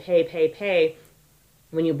continually pay.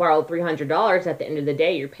 When you borrow $300, at the end of the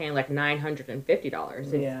day, you're paying like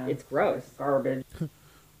 $950. Yeah. It's gross. Garbage.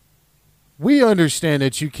 We understand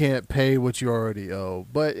that you can't pay what you already owe,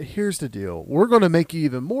 but here's the deal. We're going to make you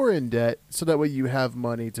even more in debt so that way you have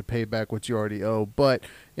money to pay back what you already owe, but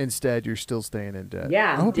instead you're still staying in debt.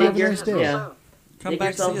 Yeah, I hope you have a nice day. yeah. Come Dig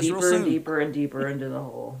back to see yourself us real deeper and soon. deeper and deeper into the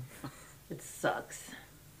hole. It sucks.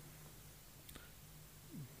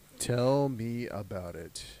 Tell me about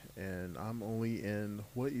it. And I'm only in,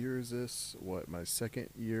 what year is this? My second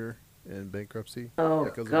year in bankruptcy? Oh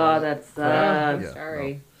That goes God, along. that I'm Yeah, sucks.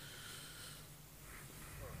 sorry.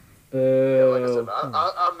 Like I said, Boo.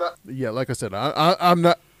 I'm not. Yeah, like I said,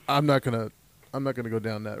 I'm not gonna go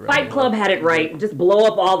down that road. Fight Club had it right. Just blow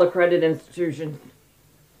up all the credit institutions.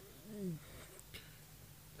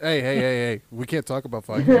 Hey, we can't talk about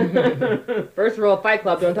Fight Club. First rule of Fight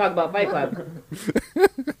Club: don't talk about Fight Club.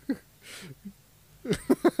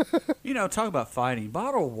 You know, talk about fighting.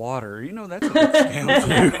 Bottled water. You know, that's a good scam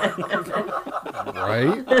too.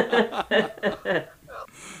 Right?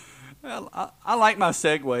 Well, I like my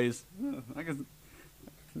segues. I can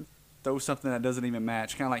throw something that doesn't even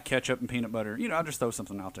match, kind of like ketchup and peanut butter. You know, I'll just throw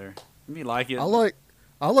something out there. If you like it. I like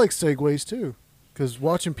segues too, because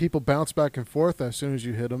watching people bounce back and forth as soon as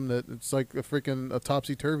you hit them, that it's like a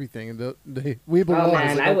topsy-turvy thing. And we Oh belong.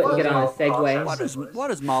 man, I wouldn't get on a Segway. Why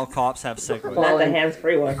does mall cops have segues? Well, Not the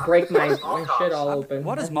hands-free one. Break my shit all open.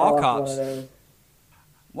 What does I'll mall have one cops? of those.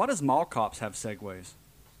 Why does mall cops have segues?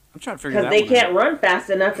 I'm trying to figure that Because they one can't run fast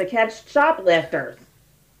enough to catch shoplifters.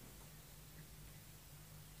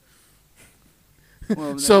 out.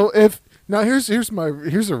 Well, So here's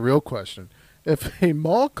a real question. If a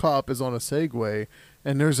mall cop is on a Segway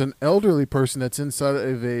and there's an elderly person that's inside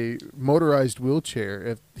of a motorized wheelchair,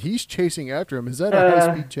 if he's chasing after him, is that a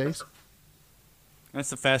high-speed chase? that's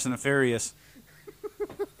the Fast and the Furious.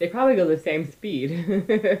 They probably go the same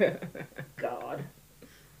speed. God.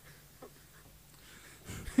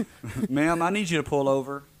 Ma'am, I need you to pull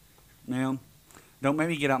over. Ma'am, don't make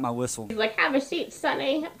me get out my whistle. He's like, have a seat,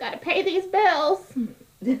 Sonny. I've got to pay these bills.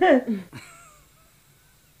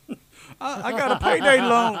 I got a payday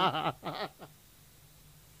loan. I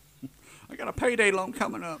got a payday loan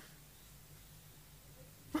coming up.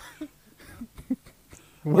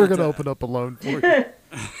 We're going to open up a loan for you.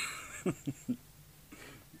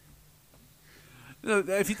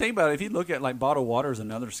 If you think about it, if you look at like bottled water is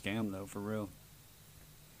another scam though, for real.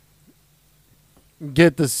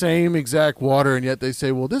 Get the same exact water, and yet they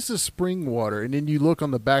say, well, this is spring water. And then you look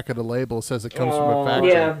on the back of the label, it says it comes from a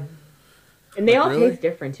factory. Yeah. And they all Really? taste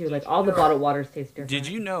different too. Like all the bottled waters taste different. Did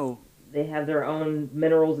you know? They have their own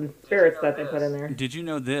minerals and spirits that they put in there. Did you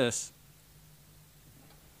know this?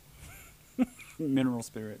 Mineral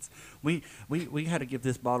spirits. We had to give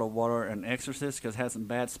this bottle of water an exorcist because it had some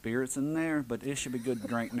bad spirits in there, but it should be good to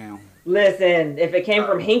drink now. Listen, if it came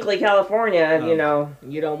from Hinckley, California, you know,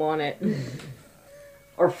 You don't want it.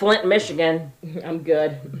 or Flint, Michigan. I'm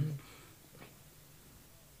good.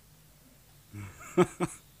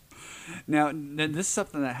 Now, this is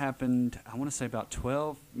something that happened, I want to say about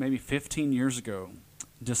 12, maybe 15 years ago.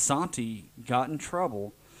 DeSanti got in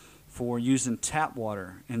trouble for using tap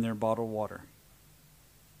water in their bottled water.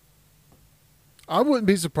 I wouldn't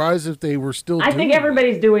be surprised if they were still I doing think it.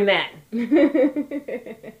 everybody's doing that.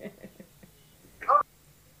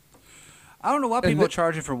 I don't know why And people are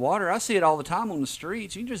charging for water. I see it all the time on the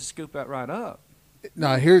streets. You can just scoop that right up.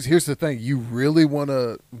 Now, here's the thing. You really want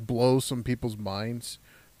to blow some people's minds.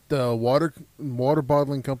 The water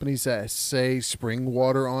bottling companies that say spring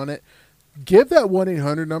water on it, give that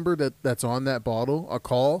 1-800 number that's on that bottle a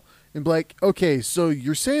call and be like, okay, so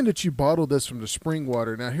you're saying that you bottled this from the spring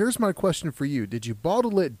water. Now, here's my question for you. Did you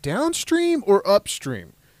bottle it downstream or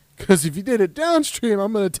upstream? Because if you did it downstream,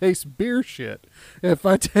 I'm going to taste beer shit. If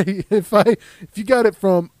you got it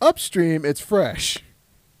from upstream, it's fresh.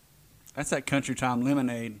 That's that Country Time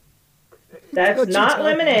lemonade. That's What you not talking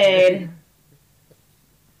lemonade.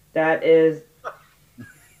 That is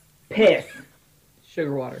piss.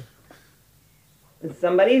 Sugar water. It's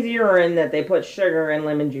somebody's urine that they put sugar and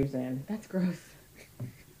lemon juice in. That's gross.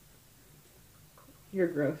 You're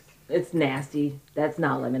gross. It's nasty. That's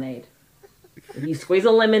not lemonade. If you squeeze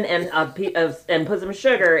a lemon and and put some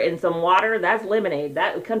sugar in some water, that's lemonade.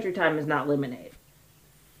 That Country Time is not lemonade.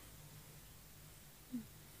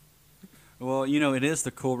 Well, you know, it is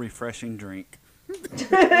the cool, refreshing drink.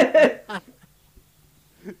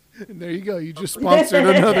 And there you go. You just sponsored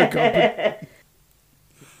another company.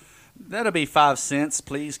 That'll be 5 cents,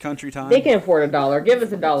 please, Country Time. They can afford $1. Give us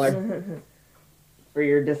 $1. For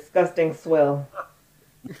your disgusting swill.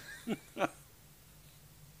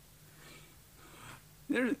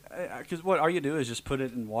 Because what all you do is just put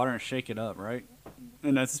it in water and shake it up, right?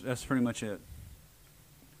 And that's pretty much it.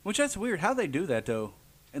 Which that's weird. How they do that though,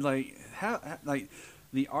 and like like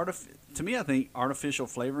the to me, I think artificial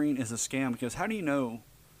flavoring is a scam because how do you know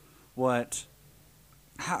what?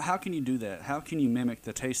 How can you do that? How can you mimic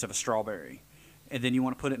the taste of a strawberry, and then you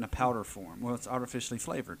want to put it in a powder form? Well, it's artificially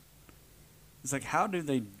flavored. It's like, how do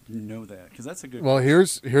they know that? Because that's a good. Well,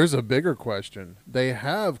 question. here's a bigger question. They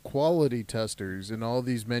have quality testers in all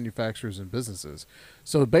these manufacturers and businesses.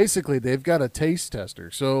 So basically, they've got a taste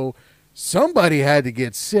tester. So somebody had to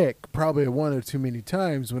get sick probably one or too many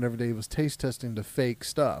times whenever they was taste testing the fake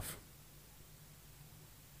stuff.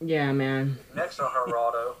 Yeah, man. Next on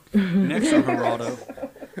Geraldo. Next on Geraldo.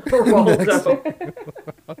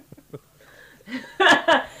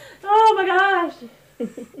 Oh my gosh.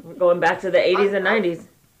 We're going back to the 80s and 90s.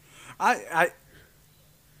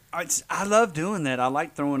 I love doing that. I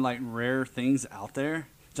like throwing like rare things out there.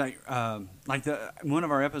 It's like one of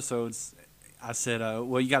our episodes, I said,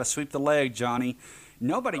 "Well, you got to sweep the leg, Johnny."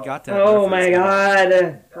 Nobody got that. Oh my reference.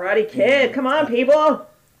 God. Karate Kid. Come on, people.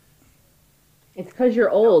 It's because you're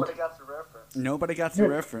old. Nobody got the reference. Nobody got the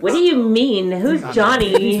reference. What do you mean? Who's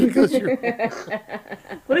Johnny? Because you're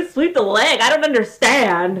What is sweep the leg? I don't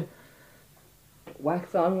understand.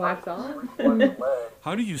 Wax on, wax off. Leg.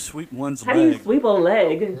 How do you sweep one's How do you leg? sweep a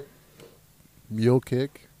leg? mule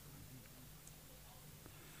kick.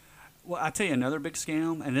 Well, I tell you another big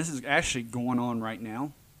scam, and this is actually going on right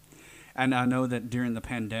now. And I know that during the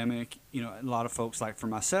pandemic, you know, a lot of folks, like for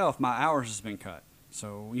myself, my hours has been cut.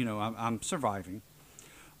 So, you know, I'm surviving.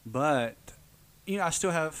 But, you know, I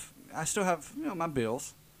still have, you know, my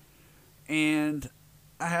bills. And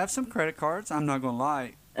I have some credit cards, I'm not going to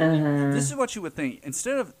lie. This is what you would think.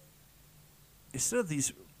 Instead of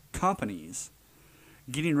these companies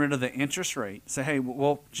getting rid of the interest rate, say, hey,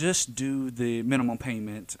 well, just do the minimum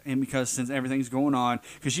payment. And because since everything's going on,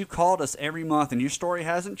 because you called us every month and your story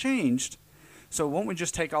hasn't changed, so won't we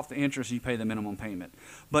just take off the interest and you pay the minimum payment?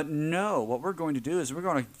 But no, what we're going to do is we're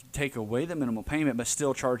going to take away the minimum payment but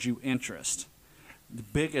still charge you interest. The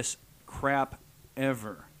biggest crap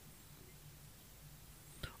ever.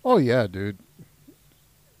 Oh yeah, dude.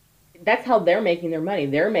 That's how they're making their money.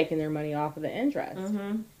 They're making their money off of the interest.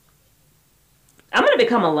 I'm going to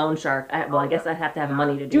become a loan shark. I guess I have to have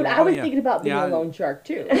money to do Dude, that. I was yeah. thinking about being Yeah. a loan shark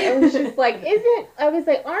too. I was just like,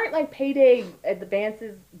 aren't like payday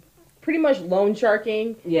advances pretty much loan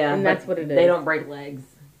sharking? Yeah, And but that's what it is. They don't break legs.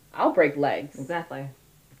 I'll break legs. Exactly.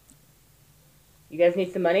 You guys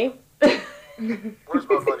need some money? Where's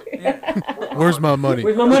my money? Where's my money?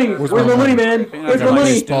 Where's my money? Where's Where's my my money, money? man? You're not Where's gonna my like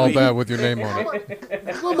money? this, Ball Stewie. bat with your name on it.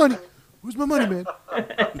 Where's my money? Where's my money, man?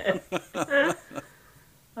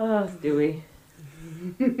 Oh, Stewie.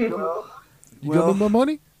 Well, You Well- got me my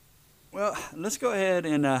money? Well, let's go ahead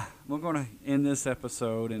and we're going to end this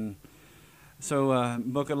episode. And so,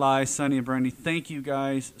 Book of Lies, Sonny and Brandy, thank you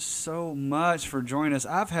guys so much for joining us.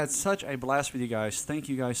 I've had such a blast with you guys. Thank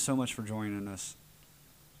you guys so much for joining us.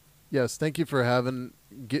 Yes, thank you for having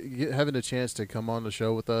a chance to come on the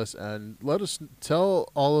show with us, and let us tell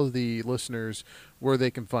all of the listeners where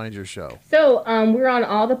they can find your show. So we're on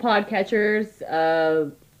all the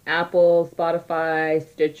podcatchers, Apple, Spotify,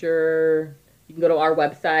 Stitcher. You can go to our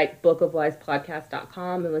website,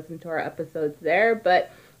 bookofliespodcast.com, and listen to our episodes there. But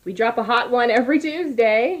we drop a hot one every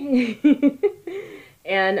Tuesday.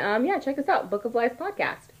 And yeah, check us out, Book of Lies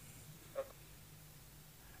Podcast.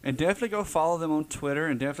 And definitely go follow them on Twitter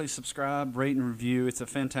and definitely subscribe, rate, and review. It's a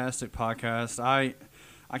fantastic podcast. I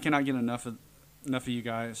cannot get enough of you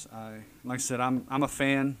guys. Like I said, I'm a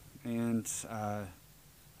fan, and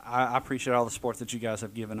I appreciate all the support that you guys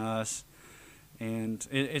have given us. And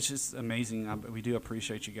it's just amazing. We do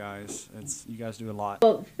appreciate you guys. You guys do a lot.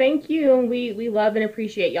 Well, thank you, and we love and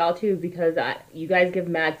appreciate y'all too, because you guys give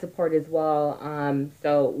mad support as well.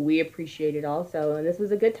 So we appreciate it also, and this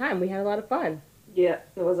was a good time. We had a lot of fun. Yeah,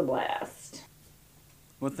 it was a blast.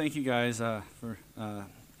 Well, thank you guys for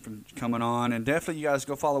coming on, and definitely you guys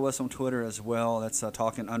go follow us on Twitter as well. That's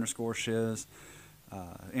talking_shiz.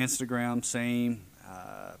 Instagram, same.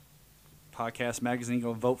 Podcast Magazine,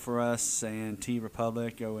 go vote for us, and T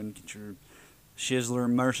Republic, go and get your Shizzler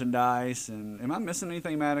merchandise. And am I missing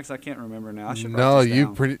anything, Maddox? I can't remember now. I should No, write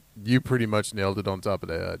this down. you pretty much nailed it on top of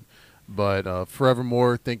the head. But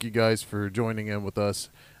forevermore, thank you guys for joining in with us.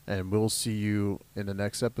 and we'll see you in the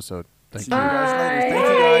next episode. Thank See you. you guys later. Thank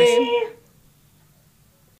you guys. Bye.